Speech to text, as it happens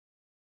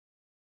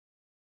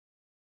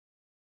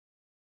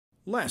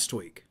Last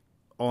week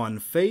on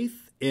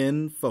Faith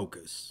in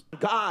Focus.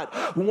 God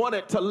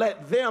wanted to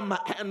let them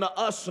and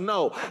us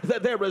know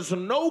that there is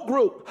no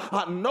group,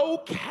 no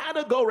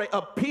category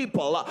of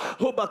people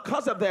who,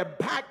 because of their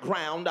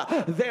background,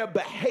 their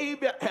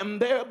behavior,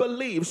 and their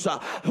beliefs,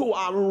 who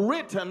are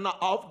written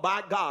off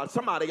by God.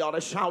 Somebody ought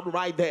to shout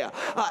right there.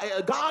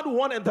 God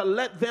wanted to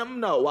let them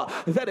know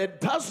that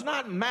it does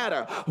not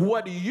matter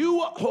what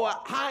you or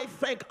I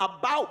think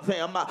about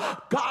them.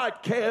 God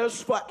cares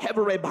for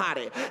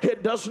everybody.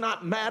 It does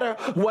not matter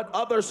what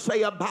others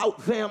say about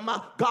them.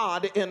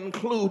 God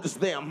includes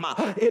them.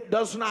 It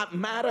does not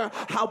matter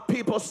how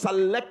people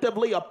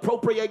selectively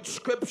appropriate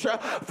scripture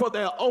for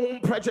their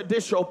own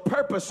prejudicial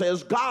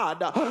purposes.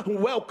 God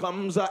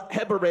welcomes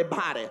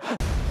everybody.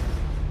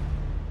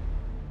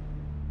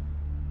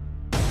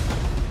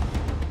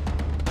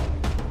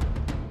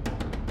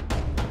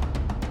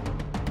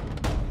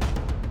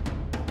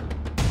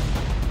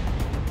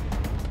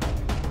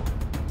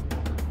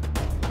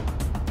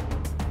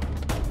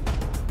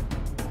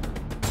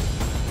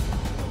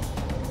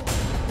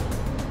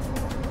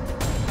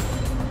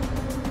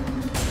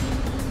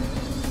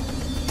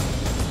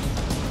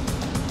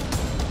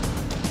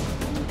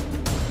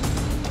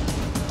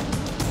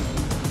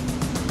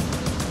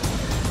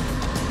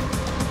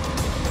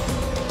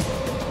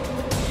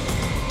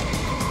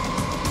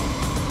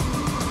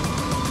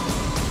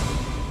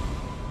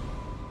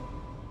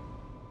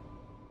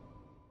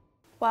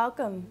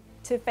 Welcome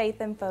to Faith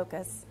in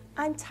Focus.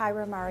 I'm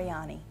Tyra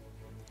Mariani.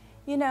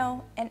 You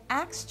know, in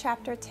Acts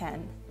chapter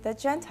 10, the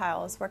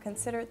Gentiles were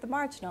considered the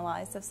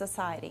marginalized of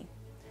society.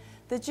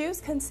 The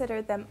Jews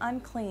considered them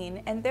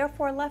unclean and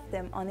therefore left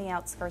them on the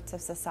outskirts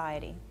of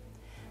society.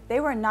 They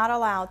were not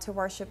allowed to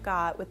worship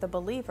God with the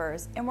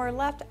believers and were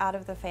left out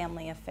of the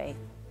family of faith.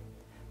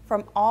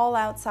 From all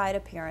outside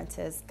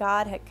appearances,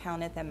 God had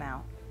counted them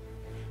out.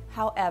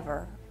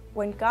 However,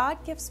 when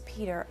God gives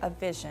Peter a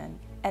vision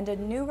and a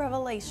new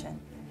revelation,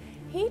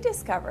 he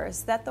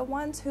discovers that the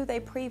ones who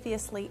they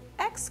previously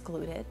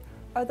excluded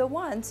are the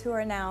ones who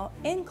are now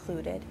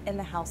included in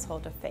the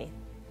household of faith.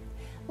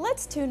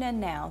 Let's tune in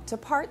now to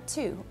part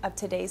 2 of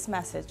today's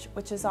message,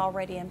 which is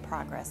already in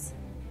progress.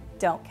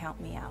 Don't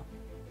count me out.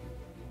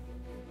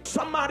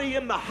 Somebody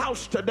in the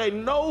house today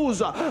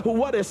knows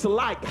what it's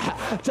like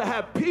to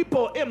have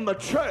people in the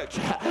church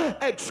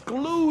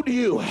exclude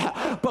you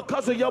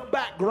because of your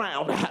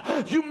background.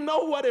 You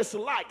know what it's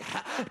like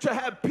to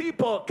have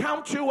people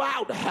count you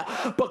out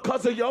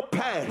because of your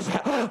past.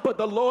 But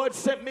the Lord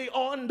sent me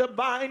on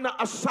divine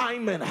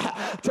assignment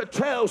to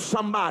tell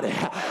somebody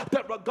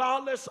that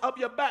regardless of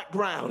your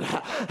background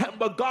and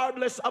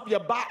regardless of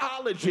your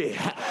biology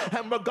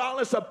and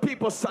regardless of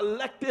people's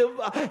selective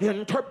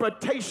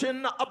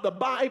interpretation of the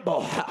Bible,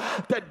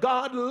 that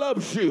God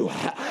loves you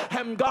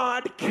and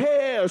God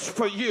cares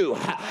for you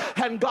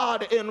and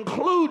God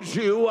includes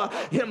you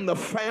in the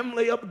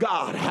family of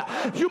God.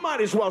 You might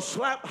as well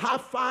slap high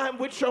five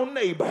with your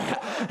neighbor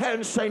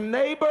and say,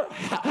 neighbor,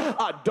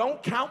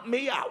 don't count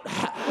me out.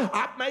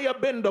 I may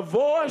have been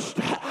divorced,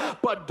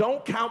 but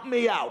don't count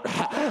me out.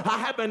 I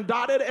haven't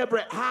dotted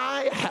every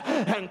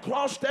I and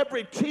crossed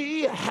every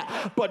T,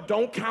 but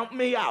don't count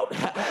me out.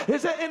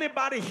 Is there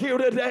anybody here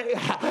today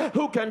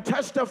who can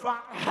testify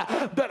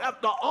that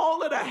after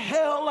all of the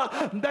hell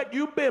that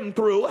you've been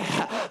through,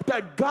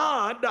 that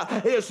God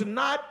is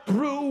not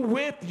through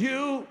with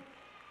you?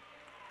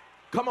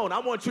 Come on, I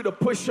want you to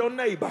push your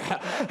neighbor,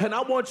 and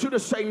I want you to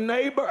say,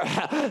 neighbor,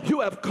 you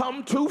have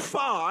come too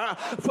far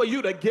for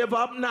you to give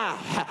up now.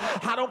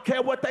 I don't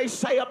care what they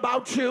say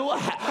about you.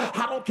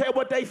 I don't care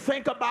what they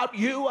think about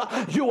you.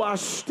 You are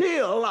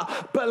still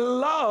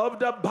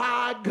beloved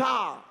by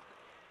God.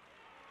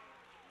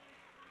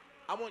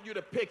 I want you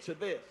to picture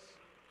this.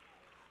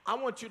 I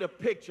want you to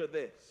picture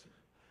this,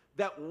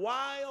 that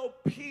while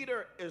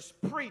Peter is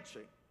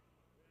preaching,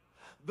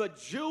 the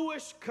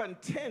Jewish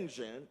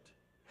contingent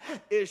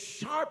is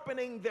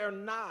sharpening their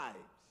knives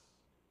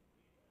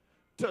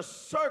to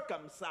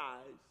circumcise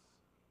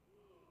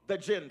the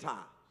Gentiles.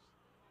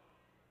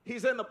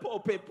 He's in the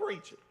pulpit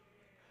preaching.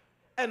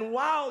 And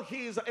while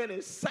he's in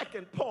his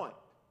second point,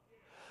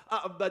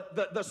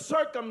 the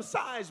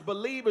circumcised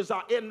believers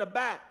are in the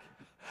back.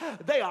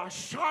 They are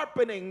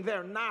sharpening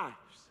their knives.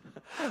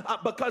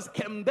 Because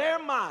in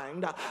their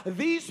mind,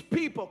 these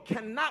people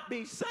cannot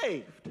be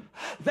saved.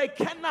 They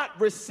cannot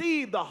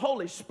receive the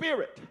Holy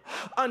Spirit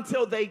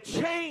until they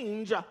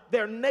change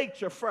their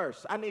nature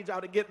first. I need y'all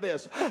to get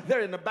this.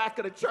 They're in the back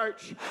of the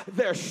church.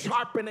 They're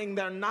sharpening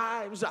their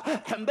knives.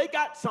 And they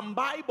got some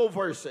Bible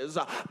verses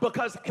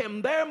because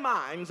in their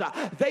minds,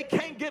 they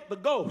can't get the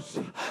ghost.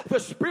 The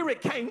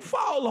Spirit can't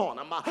fall on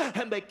them.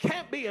 And they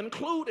can't be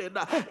included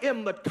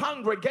in the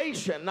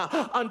congregation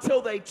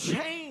until they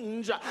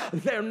change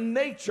their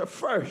nature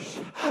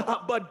first.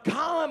 But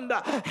God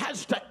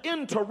has to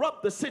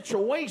interrupt the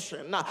situation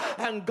transgression,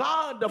 and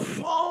God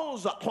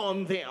falls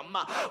on them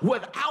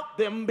without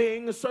them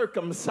being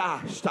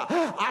circumcised.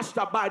 I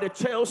stop by to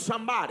tell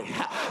somebody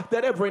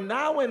that every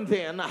now and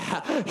then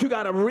you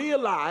got to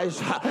realize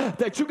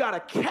that you got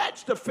to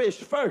catch the fish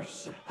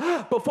first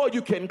before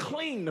you can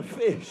clean the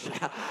fish.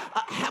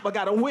 Have I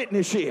got a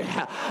witness here?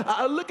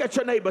 Look at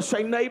your neighbor.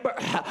 Say, neighbor,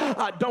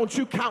 don't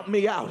you count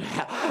me out.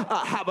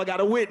 Have I got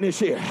a witness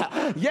here?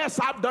 Yes,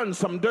 I've done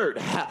some dirt.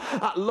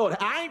 Lord,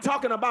 I ain't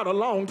talking about a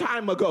long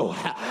time ago.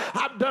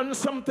 I've done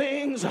some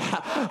things.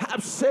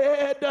 I've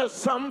said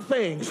some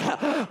things.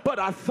 But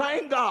I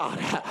thank God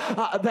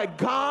that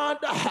God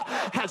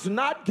has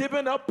not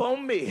given up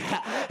on me.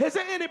 Is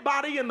there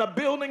anybody in the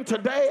building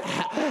today?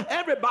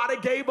 Everybody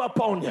gave up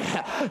on you.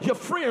 Your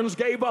friends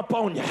gave up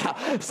on you.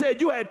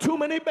 Said you had too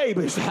many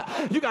babies.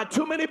 You got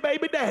too many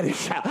baby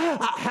daddies.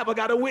 Have I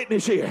got a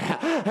witness here?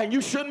 And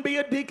you shouldn't be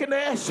a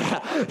deaconess.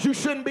 You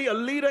shouldn't be a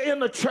leader in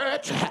the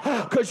church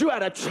because you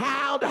had a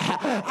child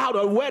out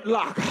of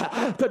wedlock.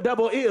 The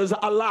devil is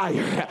a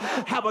liar.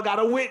 Have I got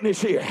a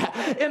witness here?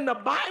 In the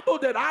Bible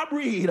that I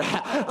read,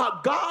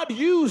 God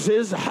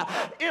uses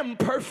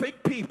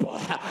imperfect people.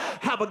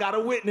 Have I got a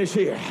witness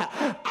here?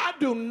 I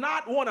do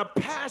not want to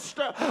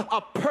pastor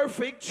a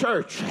perfect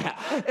church.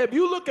 If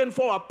you're looking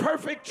for a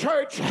perfect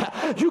church,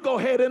 you go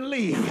ahead and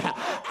leave.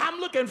 I'm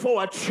looking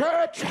for a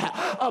church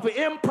of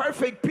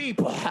imperfect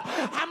people.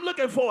 I'm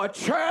looking for a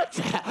church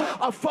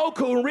of folk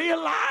who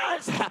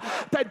realize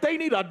that they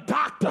need a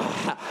doctor,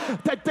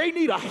 that they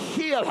need a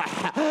healer,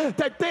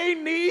 that they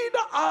need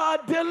a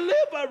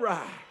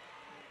deliverer.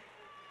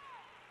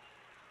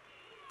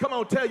 Come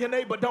on, tell your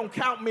neighbor, don't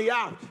count me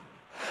out.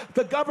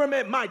 The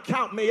government might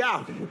count me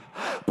out,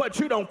 but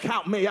you don't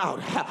count me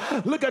out.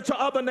 Look at your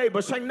other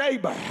neighbor. Say,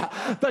 neighbor,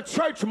 the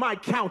church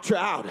might count you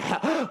out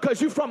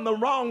because you're from the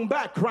wrong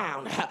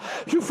background.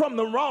 You're from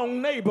the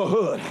wrong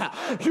neighborhood.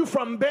 You're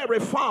from Berry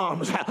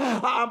Farms.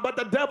 But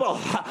the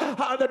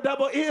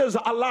devil is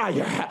a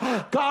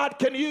liar. God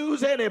can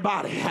use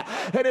anybody.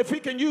 And if he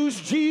can use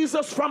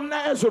Jesus from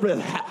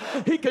Nazareth,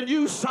 he can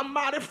use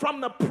somebody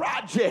from the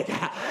project.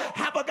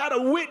 Have I got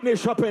a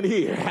witness up in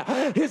here?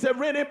 Is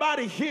there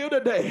anybody here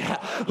today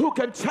who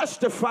can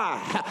testify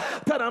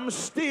that I'm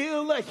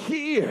still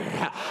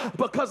here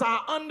because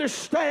I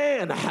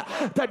understand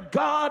that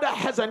God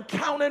hasn't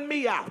counted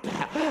me out?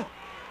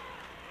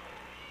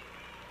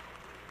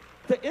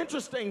 The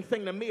interesting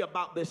thing to me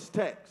about this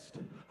text,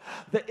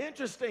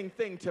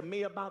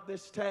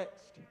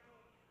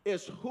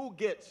 is who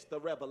gets the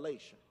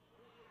revelation.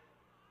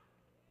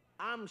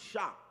 I'm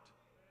shocked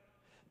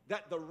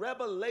that the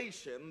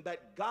revelation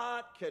that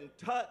God can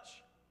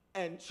touch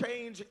and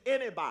change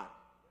anybody,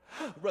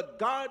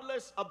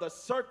 regardless of the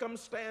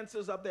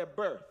circumstances of their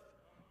birth,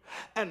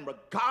 and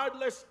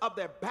regardless of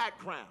their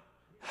background,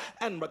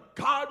 and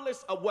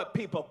regardless of what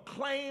people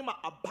claim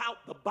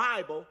about the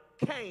Bible,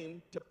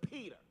 came to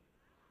Peter.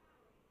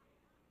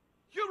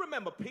 You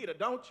remember Peter,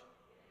 don't you?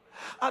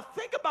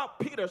 Think about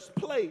Peter's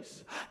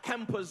place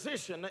and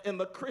position in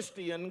the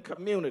Christian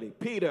community.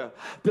 Peter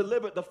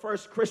delivered the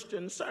first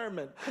Christian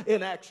sermon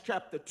in Acts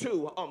chapter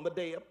 2 on the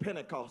day of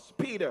Pentecost.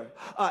 Peter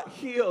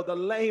healed a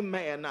lame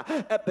man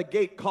at the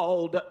gate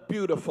called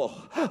Beautiful.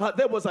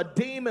 There was a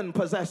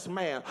demon-possessed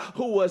man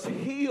who was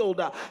healed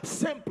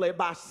simply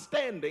by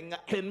standing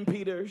in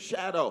Peter's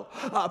shadow.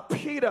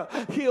 Peter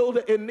healed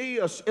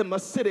Aeneas in the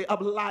city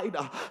of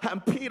Lydda,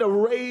 and Peter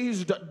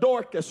raised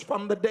Dorcas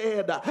from the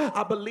dead,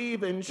 I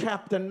believe in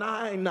chapter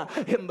 9,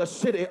 in the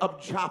city of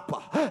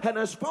Joppa. And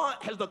as far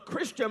as the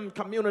Christian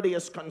community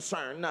is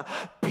concerned,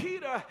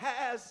 Peter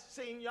has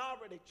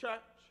seniority,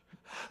 church.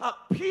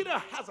 Peter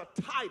has a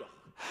title.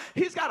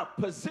 He's got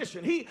a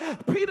position.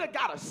 Peter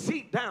got a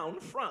seat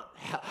down front.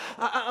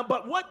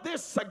 But what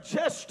this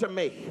suggests to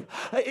me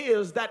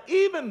is that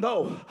even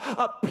though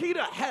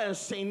Peter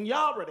has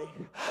seniority,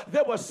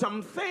 there were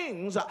some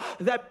things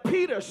that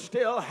Peter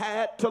still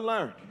had to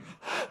learn.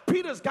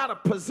 Peter's got a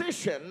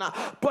position,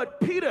 but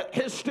Peter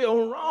is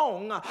still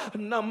wrong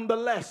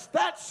nonetheless.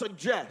 That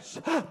suggests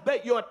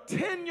that your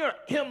tenure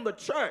in the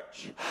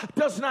church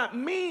does not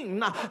mean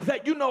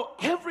that you know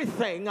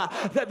everything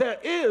that there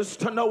is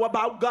to know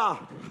about God.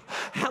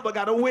 Have I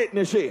got a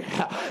witness here?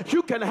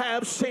 You can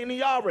have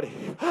seniority.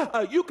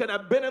 You can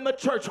have been in the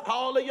church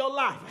all of your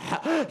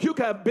life. You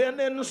can have been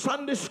in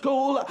Sunday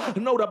school,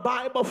 know the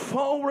Bible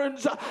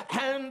forwards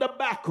and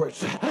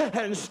backwards,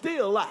 and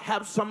still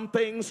have some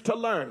things to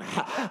learn.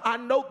 I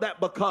know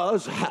that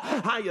because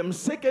I am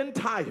sick and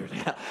tired.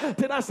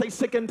 Did I say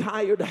sick and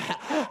tired?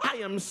 I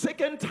am sick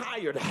and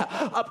tired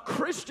of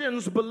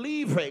Christians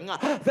believing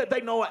that they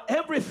know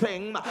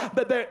everything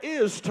that there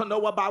is to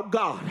know about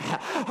God.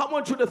 I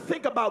want you to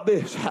think about about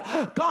this.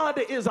 God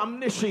is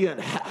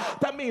omniscient.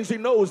 That means he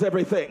knows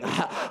everything.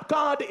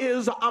 God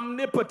is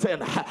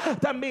omnipotent.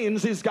 That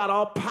means he's got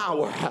all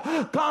power.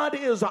 God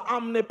is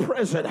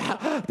omnipresent.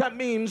 That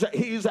means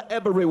he's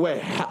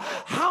everywhere.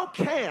 How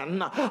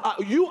can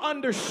you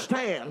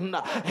understand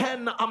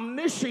an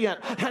omniscient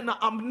and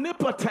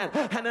omnipotent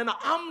and an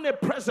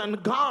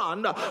omnipresent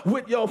God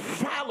with your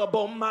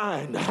fallible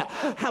mind?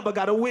 Have I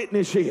got a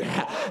witness here?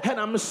 And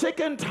I'm sick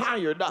and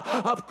tired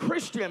of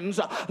Christians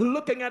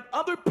looking at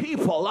other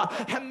people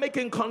and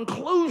making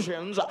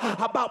conclusions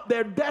about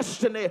their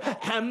destiny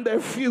and their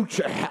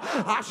future.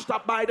 I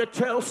stopped by to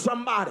tell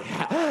somebody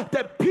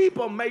that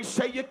people may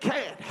say you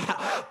can't,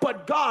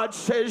 but God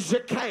says you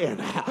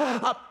can.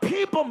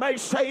 People may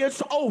say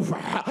it's over,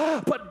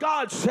 but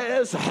God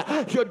says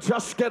you're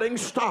just getting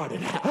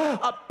started.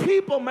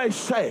 People may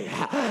say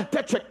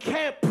that you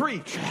can't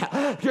preach,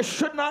 you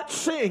should not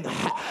sing,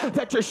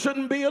 that you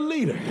shouldn't be a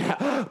leader,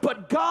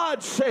 but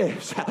God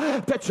says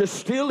that you're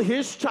still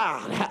his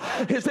child.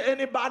 Is there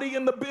anybody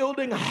in the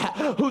building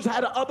who's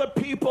had other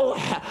people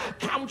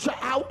count you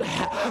out,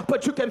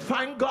 but you can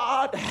thank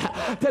God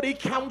that he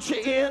counts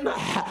you in?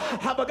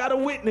 Have I got a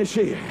witness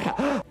here?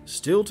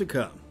 Still to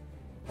come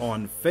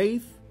on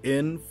Faith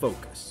in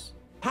Focus.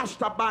 I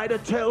stopped by to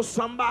tell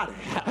somebody,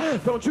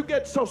 don't you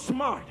get so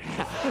smart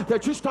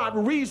that you start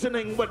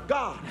reasoning with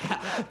God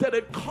that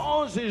it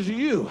causes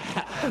you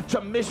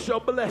to miss your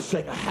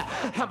blessing.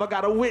 Have I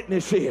got a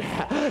witness here?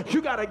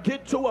 You got to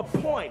get to a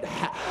point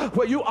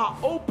where you are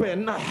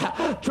open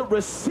to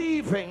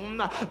receiving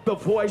the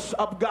voice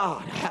of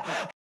God.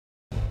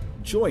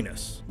 Join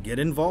us, get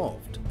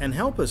involved, and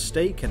help us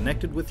stay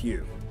connected with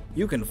you.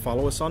 You can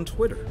follow us on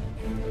Twitter.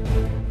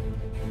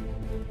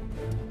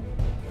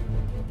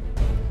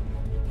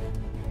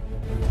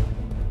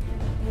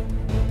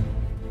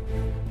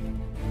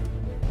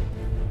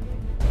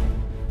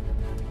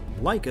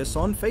 Like us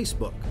on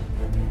Facebook.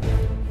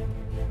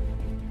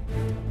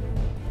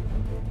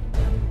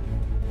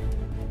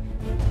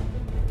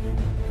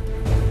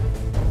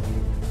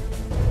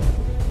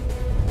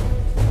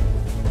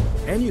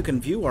 And you can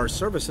view our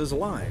services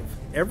live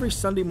every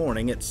Sunday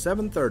morning at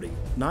 7:30,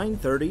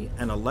 9:30,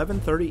 and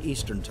 11:30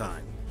 Eastern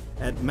Time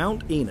at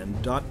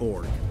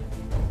mountenon.org.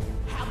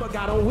 I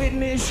got a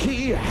witness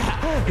here,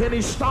 and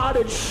he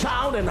started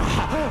shouting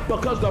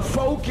because the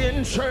folk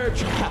in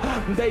church,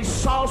 they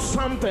saw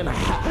something,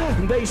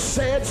 they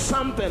said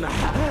something,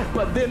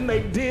 but then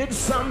they did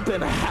something.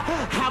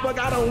 Have I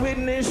got a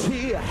witness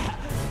here?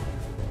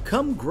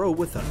 Come grow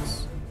with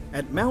us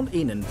at Mount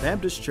Enon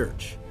Baptist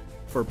Church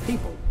for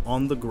people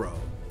on the grow.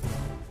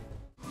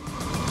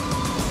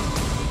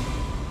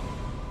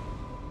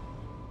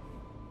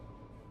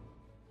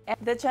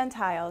 The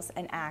Gentiles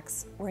in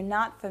Acts were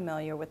not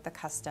familiar with the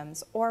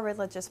customs or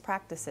religious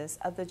practices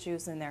of the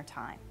Jews in their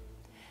time.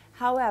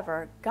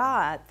 However,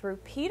 God, through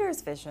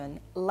Peter's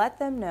vision, let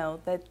them know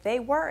that they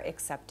were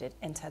accepted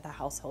into the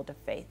household of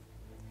faith.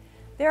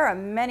 There are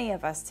many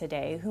of us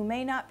today who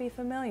may not be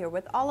familiar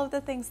with all of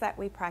the things that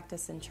we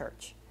practice in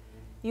church.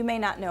 You may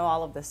not know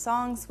all of the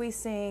songs we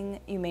sing,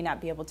 you may not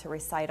be able to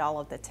recite all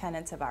of the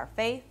tenets of our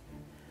faith,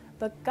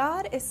 but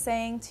God is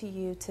saying to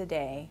you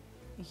today,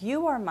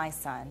 you are my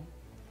son,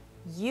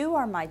 you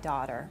are my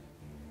daughter.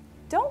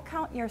 Don't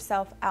count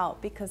yourself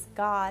out because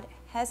God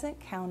hasn't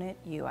counted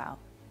you out.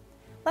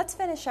 Let's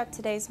finish up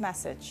today's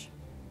message.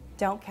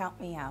 Don't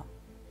count me out.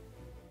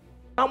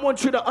 I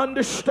want you to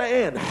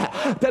understand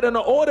that in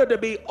order to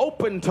be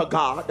open to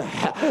God,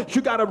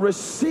 you got to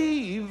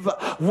receive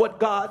what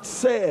God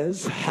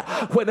says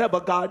whenever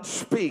God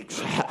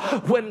speaks.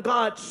 When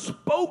God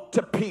spoke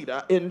to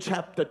Peter in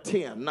chapter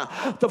 10,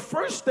 the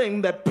first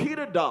thing that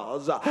Peter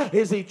does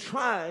is he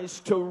tries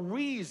to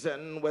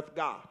reason with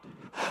God.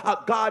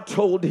 God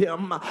told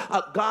him,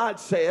 God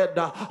said,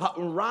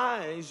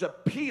 rise,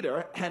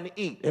 Peter, and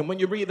eat. And when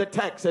you read the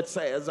text, it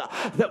says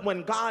that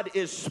when God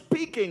is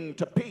speaking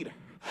to Peter,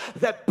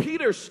 that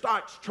Peter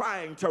starts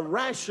trying to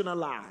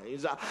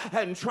rationalize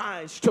and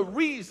tries to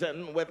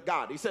reason with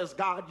God. He says,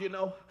 God, you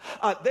know,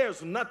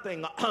 there's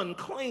nothing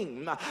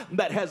unclean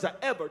that has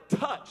ever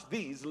touched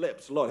these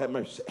lips. Lord have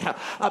mercy.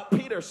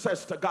 Peter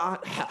says to God,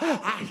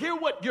 I hear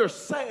what you're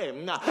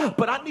saying,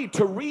 but I need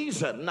to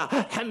reason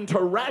and to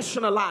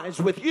rationalize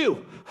with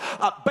you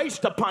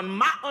based upon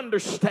my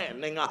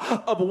understanding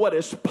of what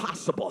is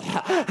possible.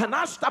 And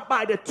I stop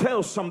by to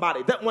tell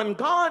somebody that when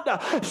God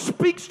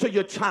speaks to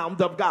your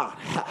child of God,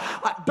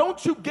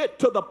 don't you get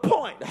to the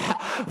point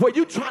where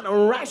you try to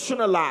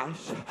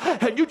rationalize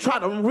and you try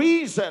to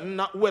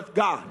reason with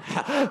God.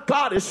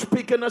 God is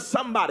speaking to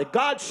somebody.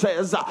 God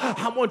says,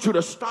 I want you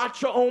to start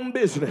your own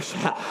business.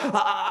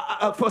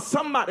 For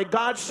somebody,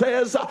 God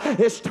says,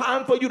 it's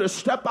time for you to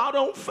step out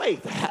on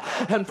faith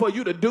and for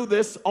you to do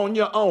this on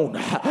your own.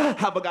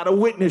 Have I got a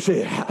witness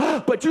here?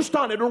 but you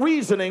started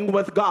reasoning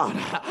with God.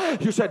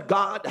 You said,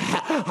 God,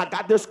 I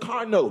got this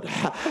car note,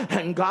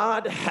 and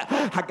God,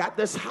 I got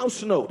this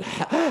house note,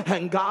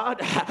 and God,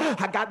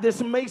 I got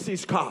this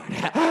Macy's card,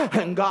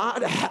 and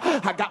God,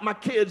 I got my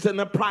kids in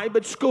a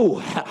private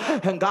school.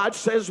 And God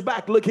says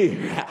back, look here,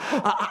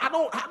 I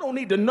don't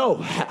need to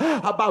know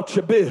about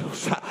your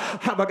bills.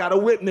 Have I got a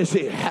witness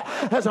here?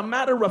 As a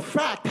matter of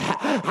fact,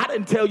 I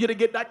didn't tell you to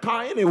get that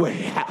car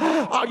anyway.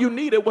 All you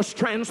needed was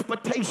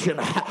transportation.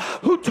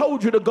 Who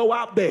told you to go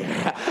out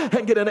there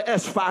and get an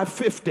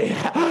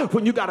S550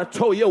 when you got a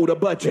Toyota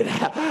budget?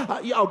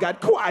 Y'all got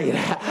quiet.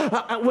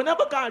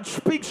 Whenever God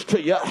speaks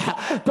to you,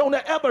 don't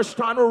ever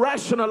start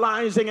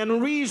rationalizing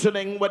and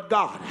reasoning with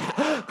God.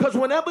 Because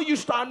whenever you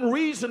start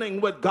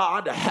reasoning with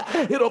God,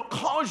 it'll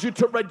cause you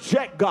to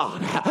reject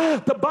God.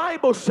 The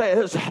Bible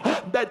says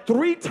that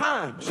 3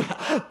 times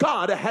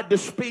God had to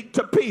speak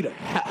to Peter.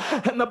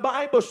 And the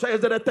Bible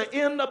says that at the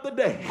end of the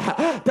day,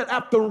 that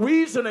after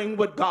reasoning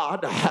with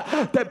God,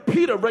 that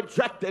Peter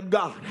rejected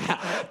God,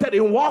 that he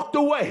walked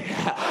away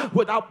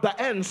without the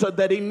answer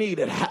that he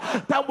needed.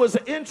 That was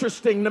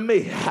interesting to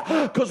me,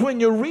 because when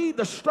you read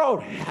the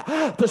story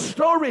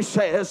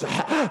says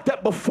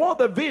that before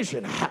the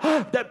vision,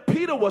 that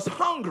Peter was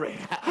hungry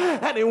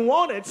and he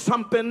wanted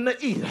something to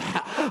eat.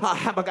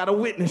 Have I got a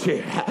witness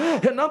here?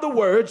 In other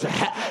words,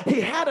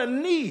 he had a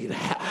need,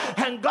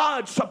 and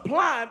God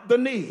supplied the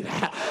need.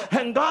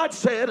 And God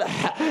said,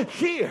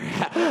 here,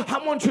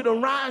 I want you to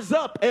rise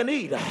up and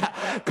eat,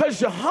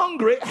 because you're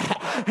hungry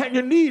and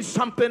you need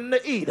something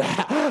to eat.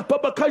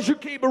 But because you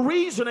keep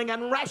reasoning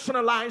and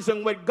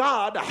rationalizing with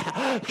God,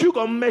 you're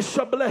going to miss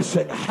a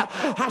blessing.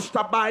 I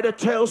stopped by to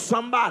tell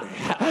somebody,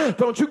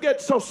 don't you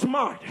get so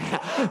smart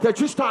that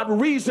you start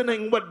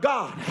reasoning with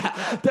God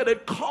that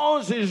it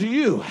causes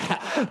you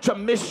to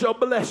miss your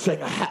blessing.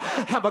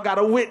 Have I got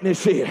a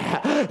witness here?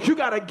 You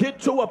got to get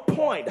to a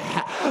point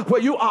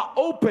where you are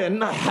open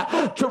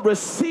to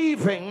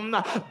receiving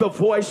the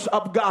voice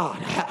of God.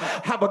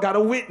 Have I got a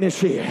witness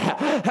here?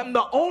 And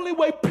the only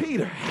way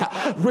Peter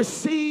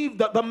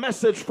received the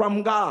message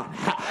from God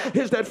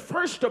is that,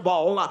 first of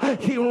all,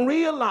 he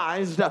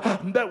realized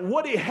that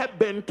what he had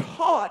been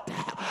taught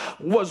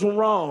was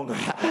wrong.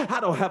 I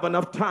don't have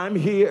enough time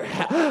here,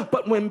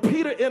 but when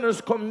Peter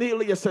enters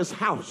Cornelius's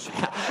house,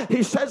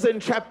 he says in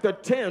chapter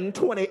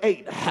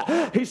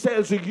 10:28, he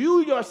says,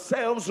 you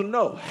yourselves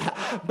know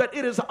that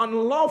it is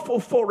unlawful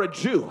for a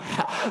Jew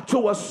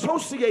to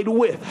associate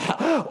with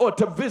or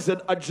to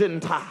visit a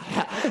Gentile.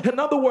 In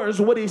other words,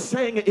 what he's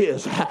saying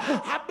is,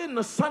 I've been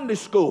to Sunday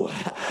school,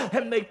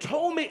 and they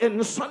told me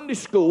in Sunday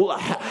school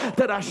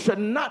that I should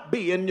not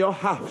be in your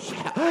house.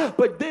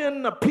 But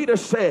then Peter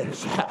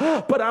says,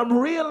 but I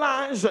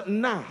realize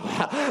now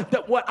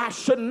that what I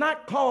should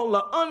not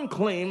call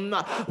unclean,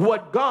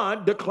 what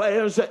God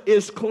declares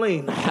is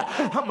clean.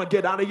 I'm going to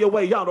get out of your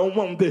way. Y'all don't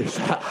want this.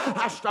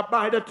 I stopped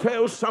by to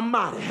tell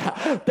somebody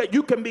that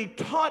you can be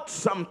taught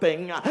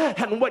something,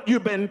 and what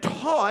you've been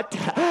taught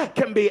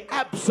can be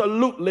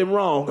absolutely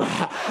wrong.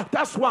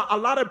 That's why a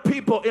lot of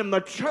people in the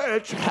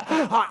church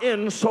are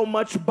in so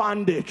much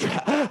bondage.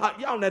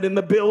 Y'all not in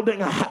the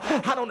building.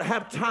 I don't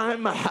have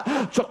time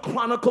to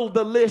chronicle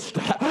the list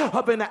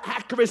of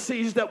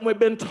inaccuracies that we've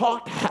been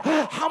taught.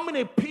 How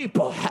many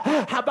people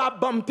have I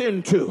bumped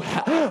into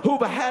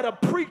who've had a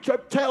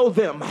preacher tell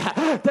them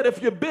that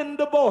if you've been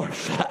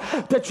divorced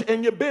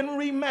and you've been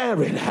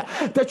remarried,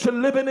 that you're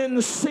living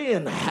in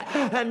sin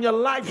and your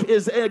life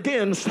is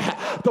against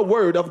the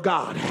word of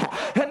God?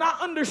 And I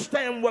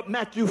understand what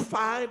Matthew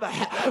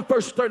 5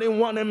 verse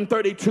 31 and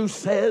 32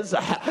 says,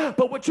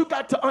 but what you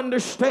got to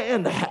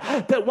understand,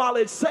 that while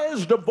it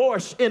says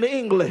divorce in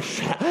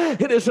English,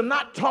 it is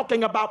not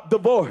talking about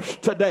divorce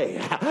today.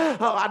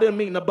 Oh, I didn't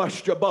mean to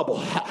bust your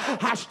bubble.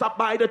 I stopped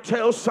by to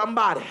tell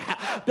somebody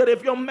that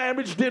if your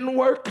marriage didn't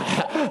work,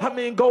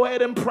 go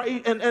ahead and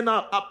pray and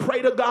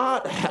pray to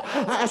God.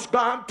 Ask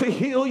God to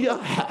heal you,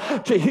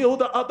 to heal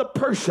the other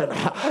person.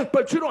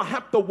 But you don't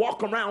have to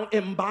walk around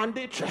in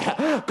bondage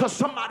because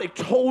somebody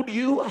told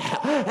you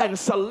and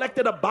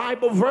selected a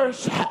Bible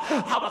verse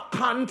out of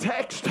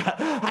context.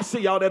 I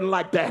see y'all didn't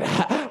like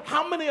that.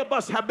 How many of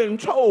us have been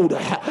told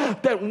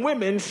that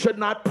women should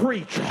not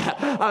preach?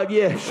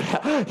 Yes,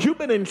 you've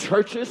been in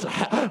churches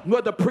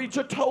where the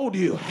preacher told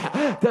you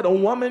that a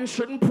woman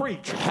shouldn't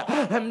preach,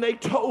 and they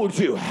told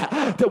you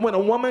that when a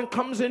woman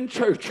comes in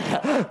church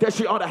that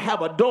she ought to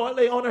have a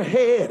doily on her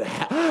head,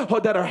 or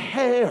that her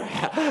hair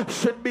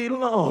should be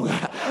long.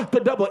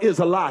 The devil is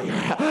a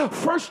liar.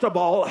 First of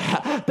all,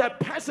 that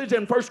passage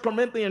in 1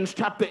 Corinthians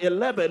chapter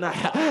 11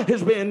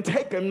 is being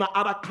taken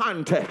out of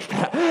context.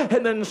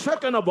 And then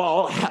second of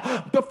all,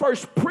 the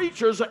first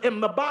preachers in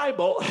the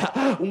Bible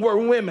were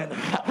women.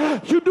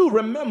 You do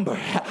remember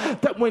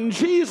that when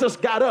Jesus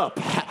got up,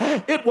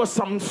 it was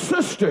some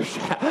sisters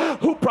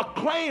who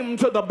proclaimed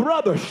to the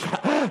brothers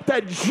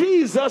that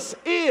Jesus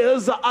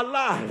is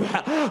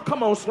alive.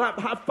 Come on, slap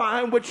high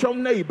five with your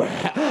neighbor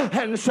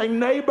and say,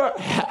 neighbor,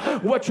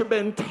 what you've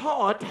been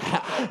taught,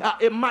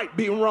 it might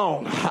be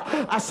wrong.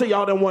 I see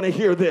y'all don't want to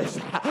hear this.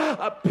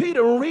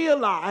 Peter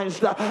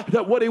realized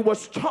that what he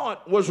was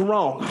taught was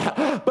wrong.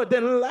 But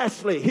then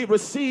lastly, he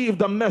received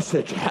the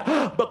message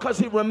because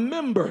he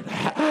remembered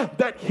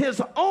that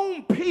his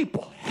own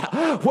people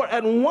were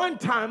at one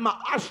time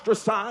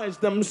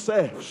ostracized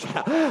themselves.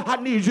 I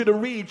need you to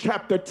read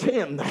chapter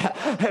 10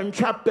 and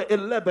chapter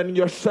 11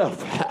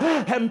 yourself.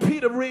 And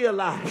Peter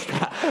realized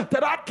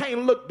that I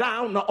can't look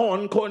down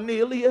on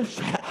Cornelius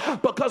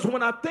because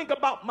when I think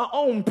about my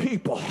own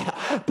people,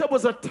 there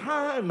was a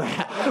time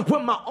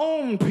when my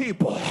own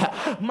people,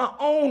 my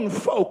own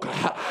folk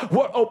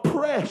were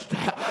oppressed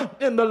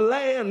in the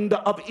land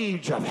of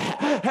Egypt.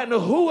 And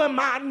who am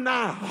I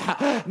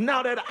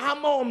now that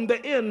I'm on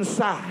the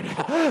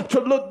inside, to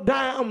look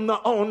down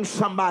on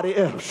somebody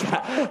else?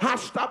 I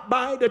stopped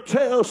by to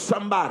tell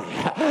somebody,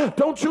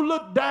 don't you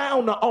look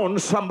down on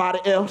somebody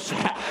else.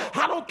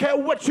 I don't care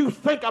what you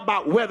think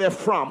about where they're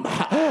from,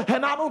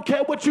 and I don't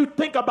care what you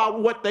think about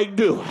what they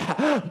do.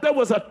 There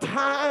was a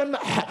time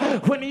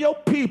when your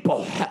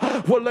people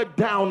were looked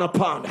down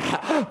upon.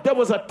 There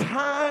was a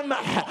time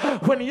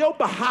when your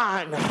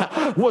behind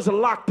was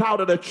locked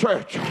out of the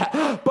church.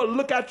 But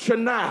look at you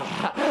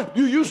now.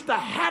 You used to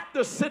have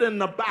to sit in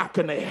the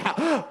balcony,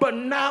 but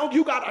now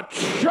you got a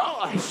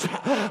choice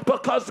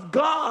because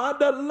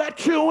God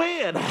let you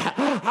in.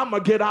 I'm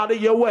going to get out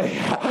of your way.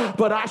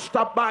 But I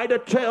stopped by to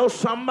tell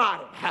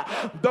somebody,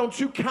 don't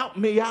you count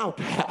me out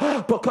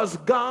because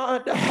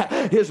God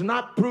is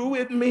not through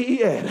with me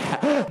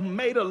yet.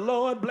 May the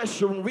Lord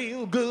bless you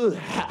real good.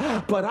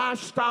 But I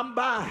stopped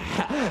by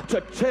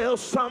to tell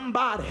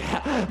somebody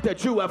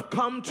that you have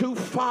come too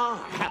far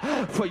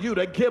for you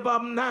to give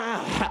up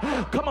now.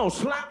 Come on,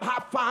 slap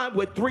high five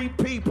with 3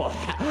 people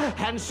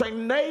and say,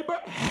 neighbor,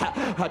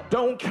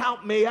 don't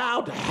count me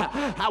out.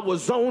 I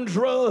was on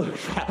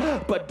drugs,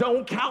 but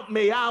don't count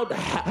me out.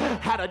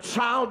 Had a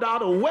child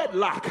out of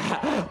wedlock,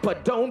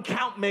 but don't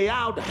count me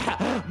out.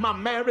 My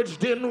marriage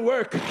didn't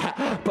work,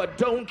 but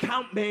don't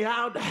count me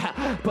out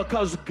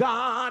because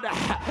God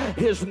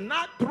is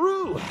not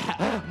through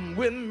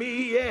with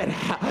me yet.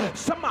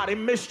 Somebody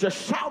missed your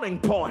shouting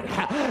point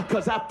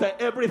because after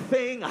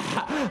everything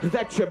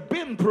that you've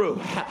been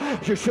through,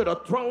 you should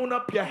have thrown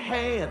up your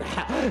hand.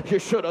 You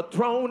should have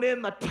thrown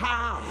in the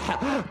towel.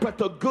 But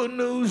the good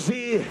news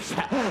is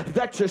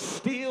that you're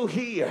still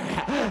here.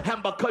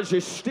 And because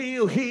you're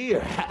still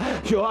here,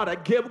 you ought to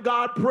give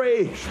God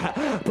praise.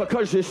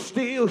 Because you're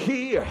still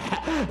here,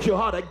 you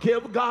ought to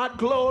give God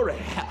glory.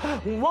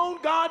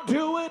 Won't God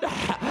do it?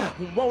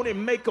 Won't He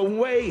make a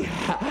way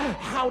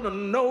out of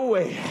no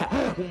way?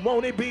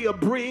 Won't He be a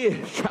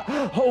bridge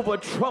over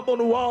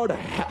troubled water?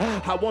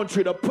 I want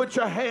you to put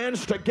your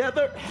hands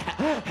together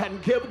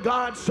and give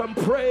God some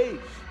praise.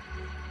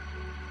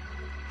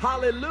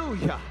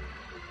 Hallelujah.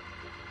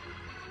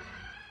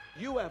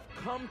 You have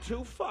come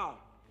too far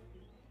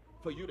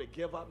for you to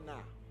give up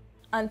now.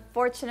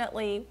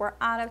 Unfortunately, we're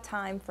out of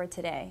time for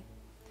today.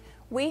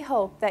 We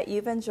hope that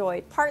you've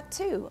enjoyed part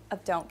 2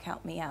 of Don't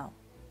Count Me Out.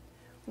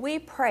 We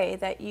pray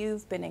that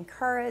you've been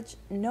encouraged,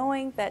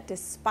 knowing that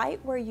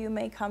despite where you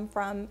may come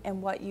from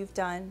and what you've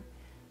done,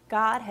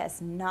 God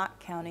has not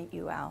counted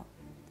you out.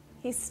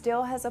 He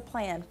still has a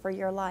plan for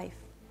your life.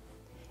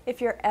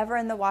 If you're ever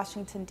in the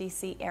Washington,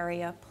 D.C.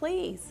 area,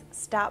 please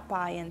stop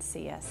by and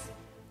see us.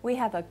 We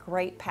have a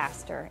great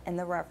pastor in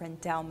the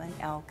Reverend Delman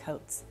L.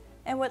 Coates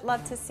and would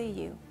love to see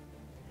you.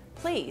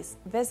 Please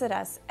visit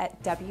us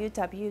at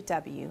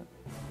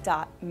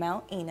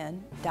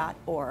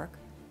www.mountenon.org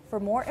for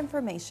more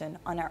information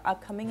on our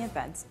upcoming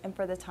events and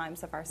for the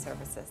times of our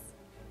services.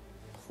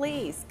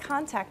 Please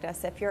contact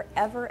us if you're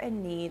ever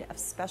in need of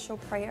special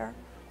prayer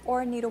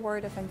or need a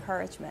word of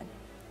encouragement.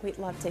 We'd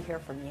love to hear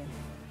from you.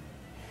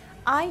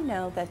 I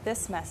know that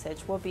this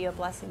message will be a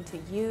blessing to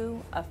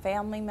you, a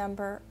family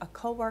member, a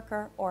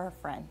coworker, or a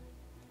friend.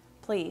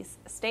 Please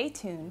stay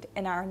tuned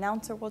and our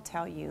announcer will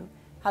tell you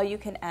how you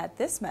can add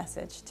this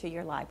message to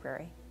your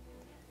library.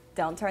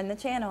 Don't turn the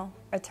channel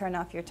or turn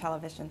off your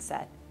television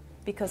set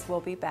because we'll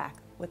be back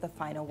with a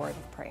final word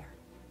of prayer.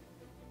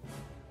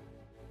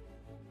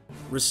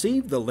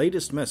 Receive the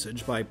latest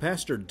message by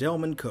Pastor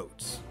Delman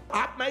Coates.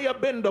 I may have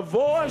been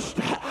divorced,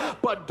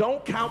 but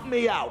don't count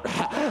me out.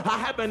 I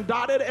haven't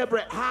dotted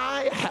every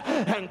I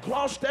and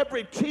crossed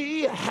every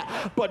T,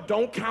 but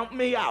don't count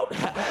me out.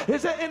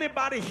 Is there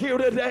anybody here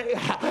today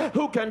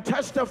who can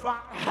testify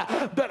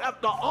that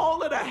after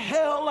all of the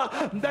hell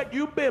that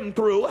you've been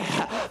through,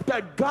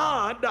 that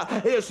God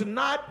is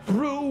not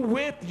through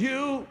with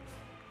you?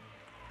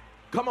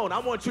 Come on, I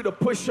want you to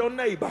push your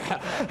neighbor,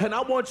 and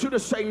I want you to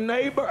say,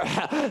 neighbor,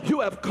 you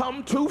have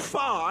come too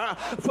far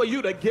for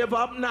you to give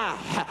up now.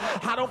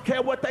 I don't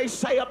care what they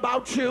say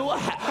about you.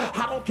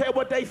 I don't care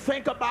what they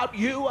think about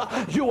you.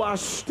 You are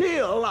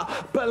still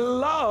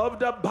beloved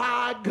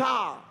by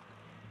God.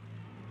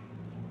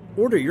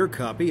 Order your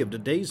copy of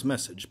today's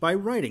message by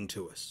writing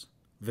to us,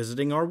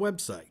 visiting our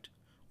website,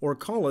 or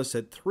call us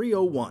at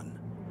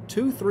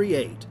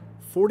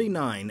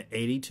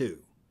 301-238-4982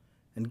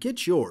 and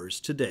get yours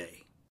today.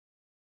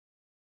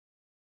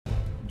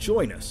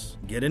 Join us,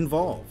 get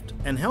involved,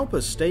 and help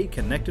us stay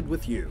connected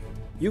with you.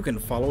 You can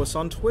follow us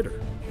on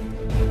Twitter.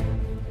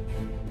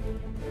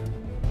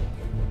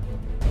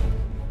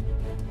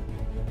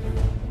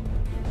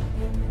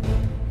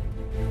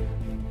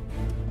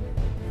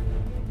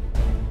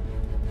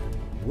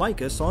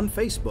 Like us on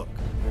Facebook.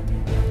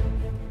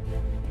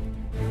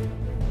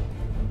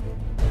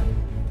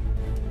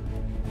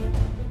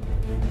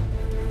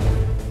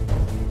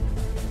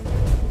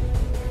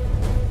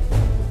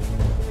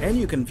 And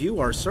you can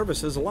view our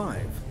services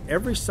live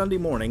every Sunday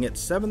morning at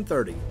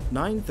 7:30,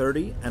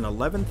 9:30, and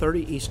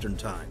 11:30 Eastern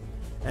Time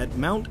at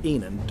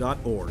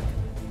mountenon.org.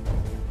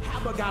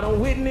 I got a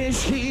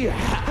witness here,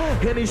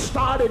 and he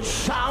started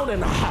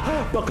shouting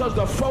because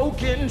the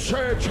folk in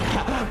church,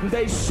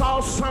 they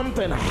saw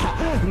something,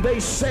 they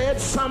said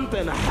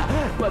something,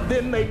 but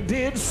then they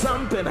did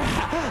something.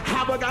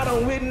 Have I got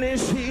a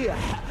witness here?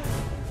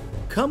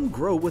 Come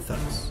grow with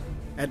us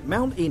at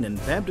Mount Enon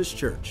Baptist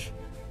Church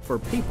for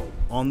people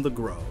on the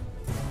grow.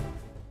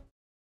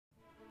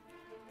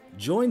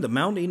 Join the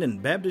Mount Enon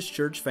Baptist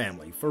Church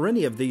family for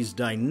any of these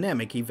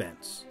dynamic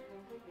events.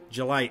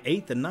 July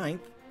 8th and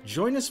 9th,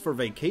 join us for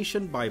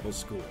Vacation Bible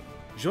School.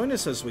 Join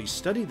us as we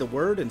study the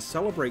Word and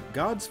celebrate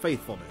God's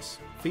faithfulness,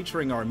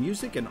 featuring our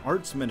music and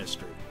arts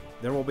ministry.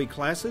 There will be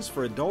classes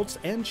for adults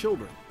and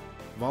children.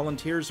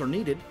 Volunteers are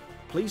needed.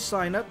 Please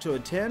sign up to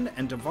attend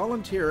and to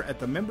volunteer at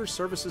the Member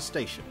Services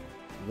Station.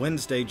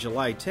 Wednesday,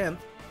 July 10th,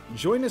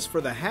 join us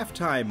for the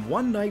halftime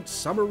one-night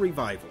summer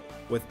revival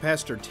with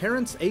Pastor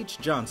Terrence H.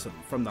 Johnson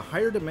from the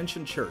Higher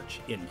Dimension Church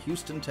in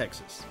Houston,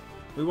 Texas.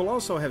 We will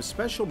also have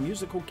special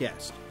musical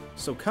guests,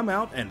 so come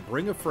out and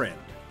bring a friend.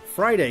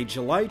 Friday,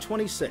 July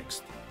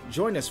 26th,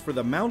 join us for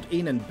the Mount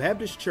Enon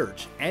Baptist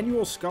Church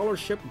Annual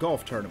Scholarship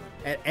Golf Tournament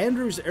at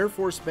Andrews Air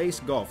Force Base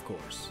Golf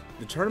Course.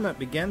 The tournament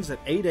begins at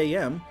 8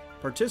 a.m.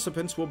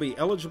 Participants will be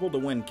eligible to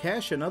win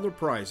cash and other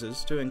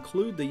prizes, to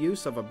include the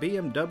use of a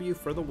BMW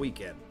for the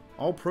weekend.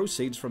 All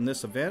proceeds from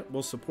this event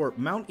will support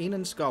Mount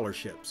Enon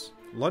scholarships.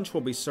 Lunch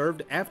will be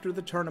served after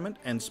the tournament,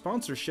 and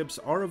sponsorships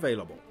are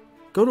available.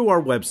 Go to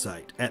our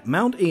website at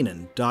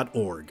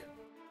mountenon.org.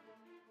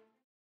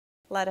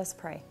 Let us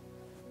pray.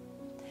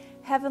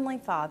 Heavenly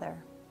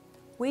Father,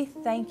 we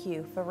thank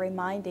you for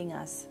reminding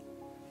us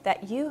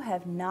that you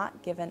have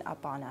not given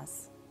up on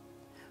us.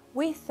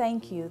 We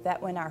thank you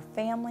that when our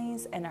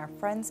families and our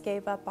friends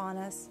gave up on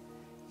us,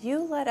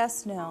 you let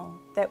us know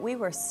that we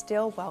were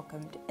still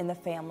welcomed in the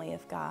family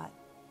of God.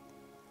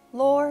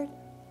 Lord,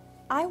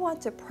 I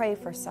want to pray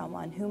for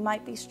someone who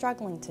might be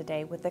struggling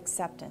today with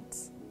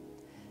acceptance.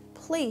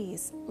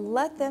 Please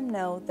let them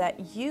know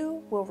that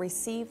you will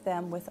receive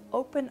them with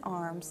open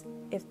arms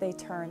if they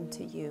turn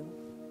to you.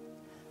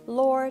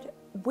 Lord,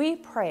 we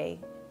pray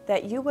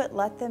that you would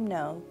let them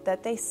know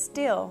that they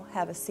still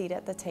have a seat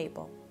at the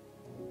table.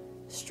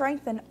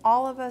 Strengthen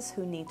all of us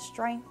who need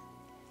strength,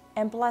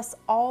 and bless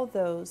all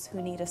those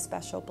who need a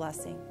special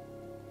blessing.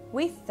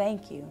 We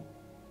thank you.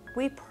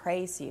 We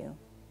praise you.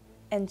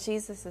 In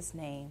Jesus'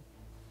 name,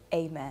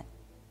 amen.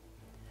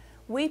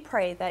 We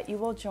pray that you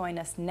will join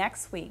us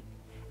next week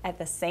at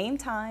the same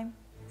time,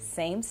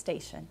 same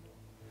station.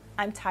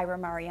 I'm Tyra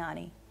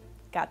Mariani.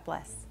 God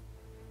bless.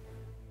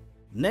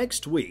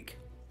 Next week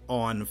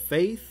on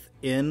Faith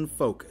in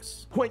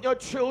Focus. When your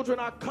children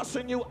are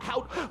cussing you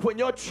out, when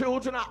your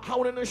children are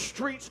out in the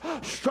streets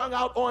strung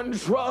out on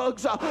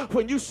drugs,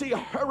 when you see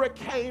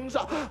hurricanes,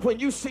 when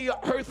you see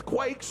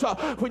earthquakes,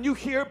 when you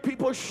hear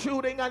people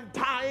shooting and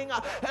dying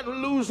and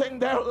losing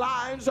their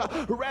lives,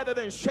 rather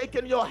than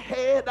shaking your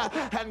head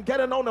and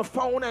getting on the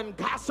phone and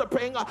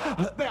gossiping,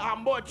 there are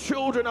more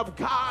children of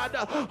God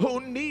who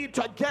need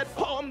to get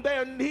on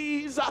their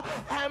knees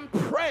and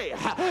pray.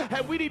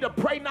 And we need to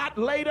pray not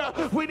later,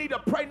 we need to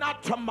pray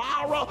not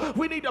tomorrow,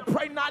 we need to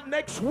pray not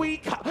next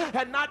week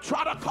and not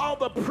try to call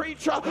the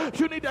preacher.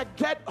 You need to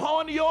get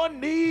on your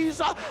knees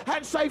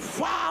and say,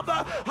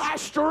 Father, I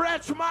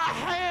stretch my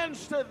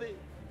hands to thee.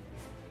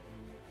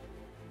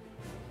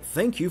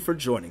 Thank you for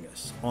joining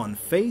us on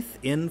Faith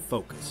in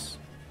Focus.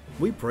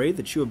 We pray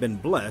that you have been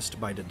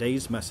blessed by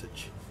today's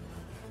message.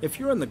 If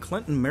you're in the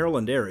Clinton,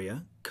 Maryland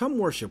area, come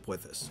worship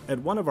with us at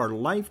one of our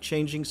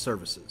life-changing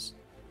services.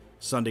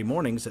 Sunday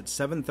mornings at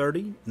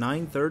 7:30,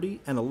 9:30,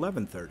 and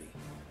 11:30.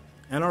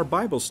 And our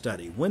Bible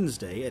study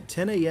Wednesday at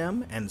 10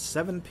 a.m. and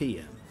 7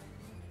 p.m.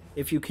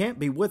 If you can't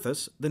be with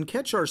us, then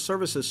catch our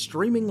services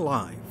streaming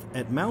live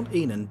at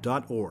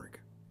mountenon.org.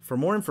 For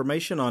more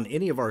information on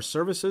any of our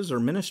services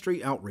or ministry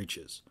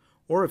outreaches,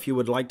 or if you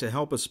would like to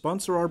help us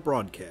sponsor our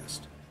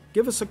broadcast,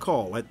 give us a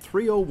call at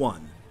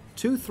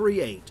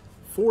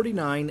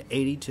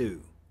 238-4982.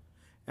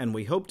 And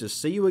we hope to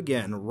see you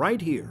again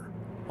right here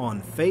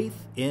on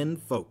Faith in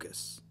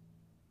Focus.